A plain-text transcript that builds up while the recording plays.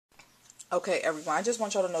Okay, everyone, I just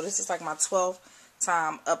want y'all to know this is like my 12th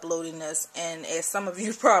time uploading this, and as some of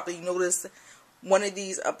you probably noticed, one of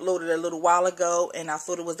these uploaded a little while ago, and I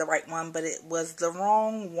thought it was the right one, but it was the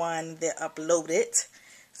wrong one that uploaded,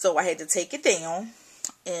 so I had to take it down,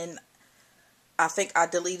 and I think I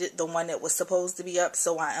deleted the one that was supposed to be up,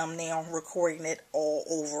 so I am now recording it all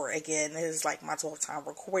over again. It is like my 12th time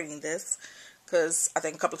recording this, because I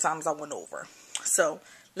think a couple of times I went over. So,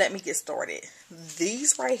 let me get started.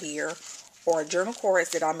 These right here are journal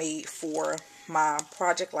cards that I made for my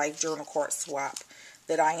Project Life journal card swap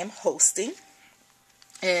that I am hosting.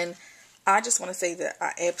 And I just want to say that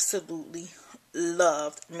I absolutely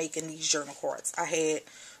loved making these journal cards. I had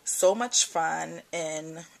so much fun,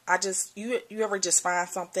 and I just, you ever just find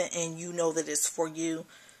something and you know that it's for you?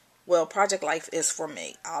 Well, Project Life is for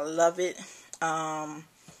me. I love it.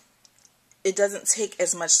 It doesn't take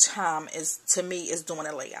as much time as, to me, as doing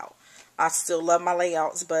a layout. I still love my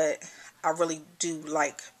layouts, but I really do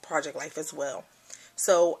like Project Life as well.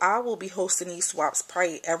 So I will be hosting these swaps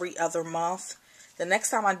probably every other month. The next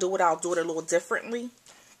time I do it, I'll do it a little differently.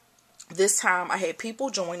 This time I had people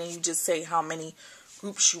join, and you just say how many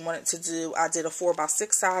groups you wanted to do. I did a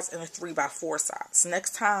 4x6 size and a 3x4 size.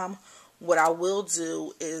 Next time, what I will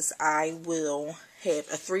do is I will have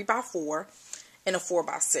a 3x4 and a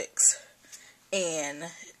 4x6. And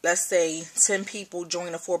let's say 10 people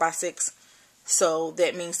join a 4x6. So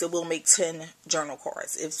that means that we'll make 10 journal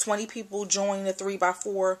cards. If 20 people join the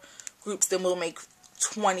 3x4 groups, then we'll make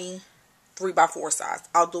 20 3x4 size.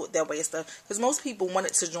 I'll do it that way because most people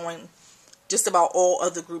wanted to join just about all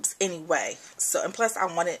other groups anyway. So, and plus I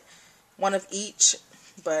wanted one of each,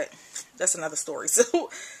 but that's another story. So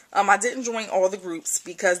I didn't join all the groups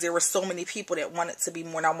because there were so many people that wanted to be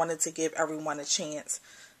more, and I wanted to give everyone a chance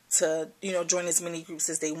to, you know, join as many groups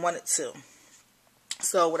as they wanted to.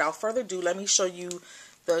 So without further ado, let me show you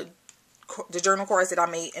the journal cards that I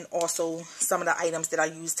made, and also some of the items that I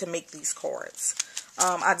used to make these cards.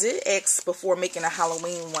 I did ask before making a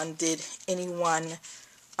Halloween one, did anyone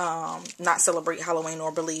not celebrate Halloween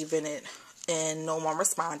or believe in it, and no one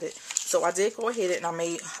responded. So I did go ahead and I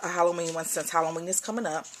made a Halloween one since Halloween is coming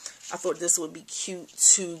up. I thought this would be cute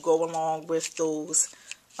to go along with those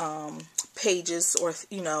pages, or,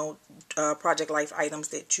 you know, Project Life items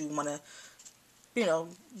that you want to, you know,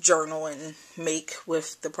 journal and make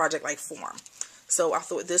with the Project Life form. So I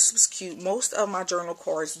thought this was cute. Most of my journal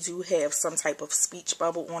cards do have some type of speech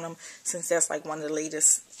bubble on them, since that's like one of the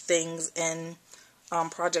latest things in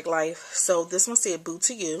Project Life. So this one said, "Boo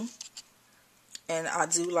to you." And I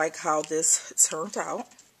do like how this turned out.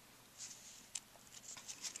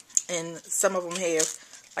 And some of them have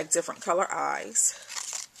like different color eyes.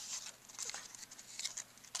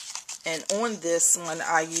 And on this one,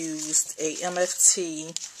 I used a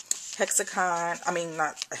MFT hexagon,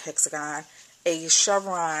 not a hexagon, a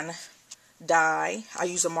chevron die. I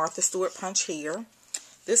used a Martha Stewart punch here.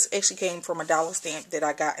 This actually came from a dollar stamp that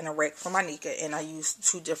I got in a rack from Monica, and I used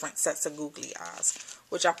 2 different sets of googly eyes,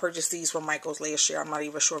 which I purchased these from Michael's last year. I'm not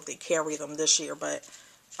even sure if they carry them this year, but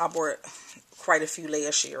I bought quite a few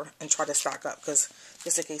last year and tried to stock up, because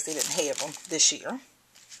just in case they didn't have them this year.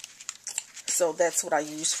 So that's what I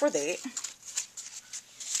used for that.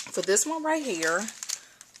 For this one right here,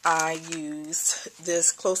 I used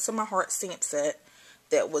this Close to My Heart stamp set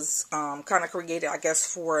that was kind of created, I guess,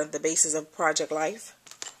 for the basis of Project Life.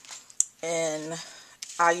 And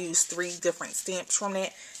I used 3 different stamps from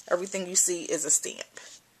that. Everything you see is a stamp.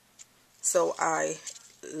 So I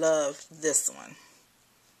love this one.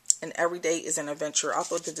 And Every Day is an Adventure. I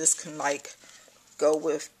thought that this can like go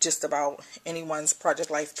with just about anyone's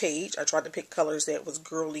Project Life page. I tried to pick colors that was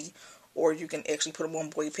girly, or you can actually put them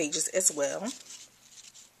on boy pages as well.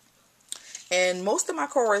 And most of my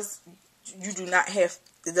cards, it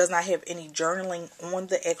does not have any journaling on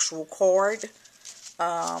the actual card.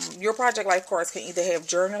 Your Project Life cards can either have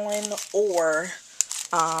journaling, or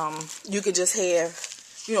you could just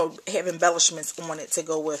have, you know, have embellishments on it to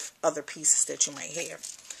go with other pieces that you might have.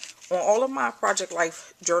 On all of my Project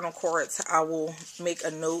Life journal cards, I will make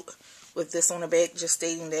a note with this on the back, just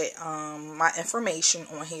stating that my information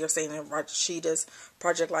on here, saying that Rashida's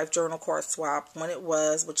Project Life journal card swap, when it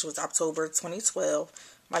was, which was October 2012,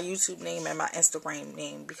 my YouTube name and my Instagram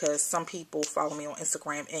name, because some people follow me on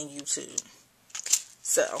Instagram and YouTube.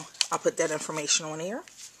 So I'll put that information on here.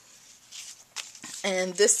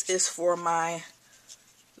 And this is for my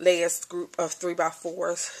last group of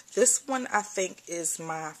 3x4s. This one I think is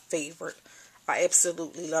my favorite. I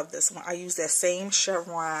absolutely love this one. I use that same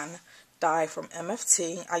chevron die from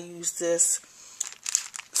MFT. I use this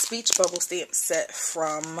speech bubble stamp set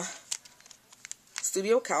from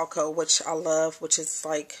Studio Calco, which I love, which is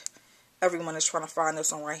like everyone is trying to find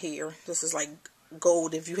this one right here. This is like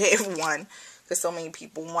gold if you have one, because so many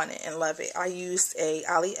people want it and love it. I used a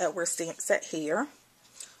Ollie Edwards stamp set here,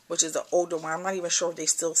 which is an older one. I'm not even sure if they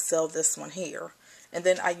still sell this one here. And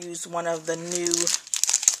then I used one of the new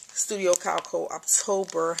Studio Calico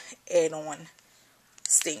October add-on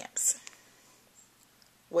stamps,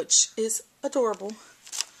 which is adorable.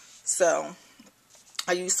 So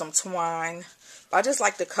I used some twine. I just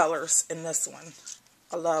like the colors in this one.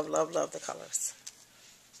 I love, love, love the colors.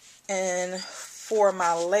 And for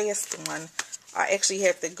my last one, I actually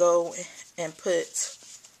have to go and put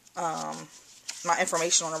my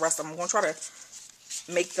information on the rest of them. I'm going to try to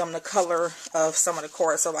make them the color of some of the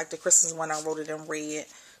cards. So like the Christmas one, I wrote it in red.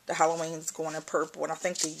 The Halloween's going in purple. And I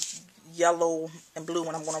think the yellow and blue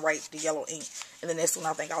one, I'm going to write the yellow ink. And then this one,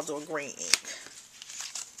 I think I'll do a green ink.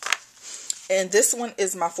 And this one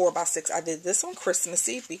is my 4x6. I did this one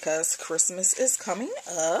Christmassy because Christmas is coming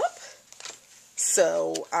up.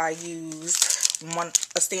 So I used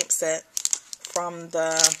a stamp set from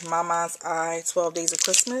the My Mind's Eye 12 Days of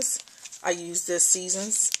Christmas. I used this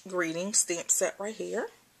Season's Greeting stamp set right here.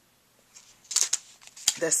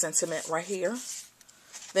 The sentiment right here.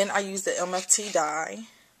 Then I used the MFT die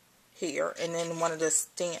here. And then one of the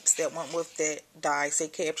stamps that went with that die, say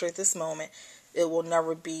capture this moment. It will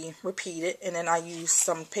never be repeated. And then I used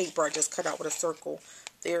some paper I just cut out with a circle.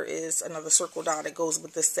 There is another circle die that goes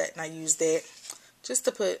with this set. And I used that just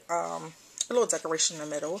to put a little decoration in the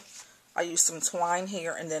middle. I used some twine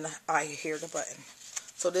here. And then I hear the button.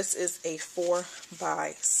 So this is a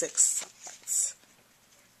 4x6 size.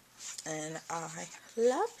 And I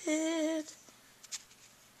love it.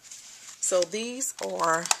 So these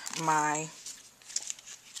are my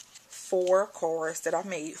 4 cards that I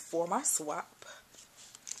made for my swap.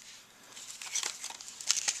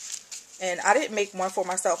 And I didn't make one for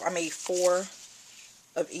myself. I made 4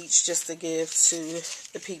 of each just to give to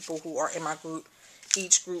the people who are in my group.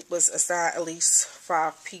 Each group was assigned at least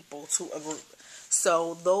 5 people to a group.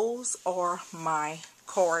 So those are my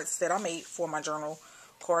cards that I made for my journal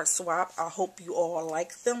card swap. I hope you all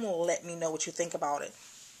like them. Let me know what you think about it.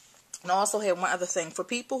 And I also have one other thing. For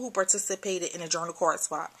people who participated in a journal card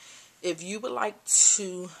swap, if you would like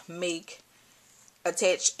to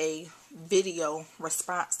attach a video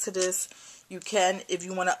response to this, you can. If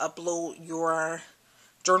you want to upload your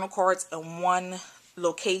journal cards in one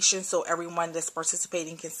location so everyone that's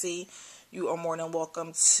participating can see, you are more than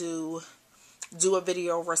welcome to do a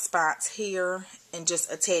video response here and just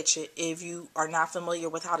attach it. If you are not familiar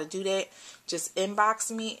with how to do that, just inbox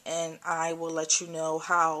me and I will let you know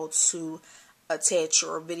how to attach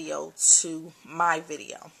your video to my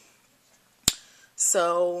video.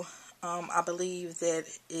 So I believe that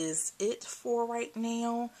is it for right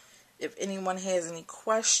now. If anyone has any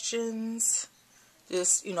questions,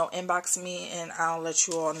 just inbox me and I'll let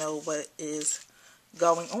you all know what is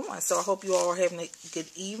going on. So I hope you all are having a good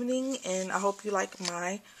evening, and I hope you like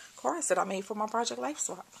my cards that I made for my Project Life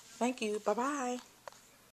Swap. Thank you. Bye-bye.